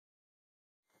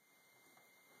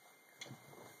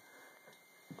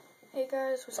Hey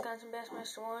guys, Wisconsin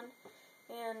Bassmaster 1,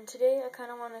 and today I kind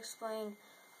of want to explain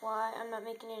why I'm not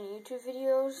making any YouTube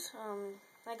videos.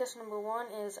 I guess number one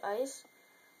is ice.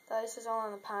 The ice is all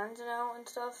on the ponds now and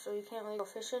stuff, so you can't really go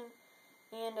fishing,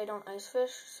 and I don't ice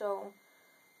fish, so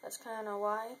that's kind of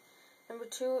why. Number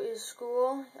two is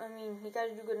school. I mean, you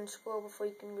gotta do good in school before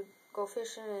you can go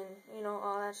fishing and, you know,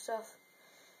 all that stuff.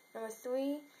 Number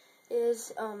three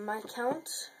is my account.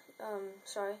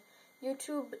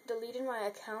 YouTube deleted my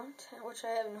account, which I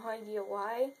have no idea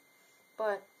why,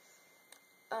 but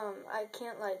I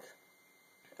can't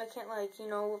you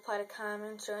know, reply to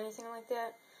comments or anything like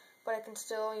that, but I can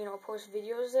still, you know, post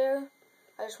videos there.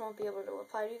 I just won't be able to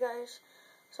reply to you guys.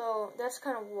 So that's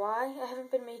kind of why I haven't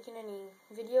been making any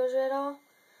videos at all.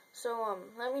 So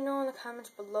let me know in the comments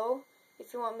below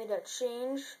if you want me to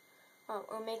change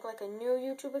or make like a new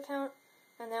YouTube account.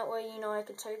 And that way, you know, I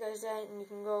can tell you guys that, and you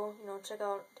can go, you know, check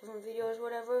out different videos,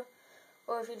 whatever.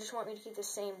 Or if you just want me to keep the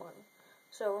same one.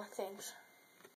 So, thanks.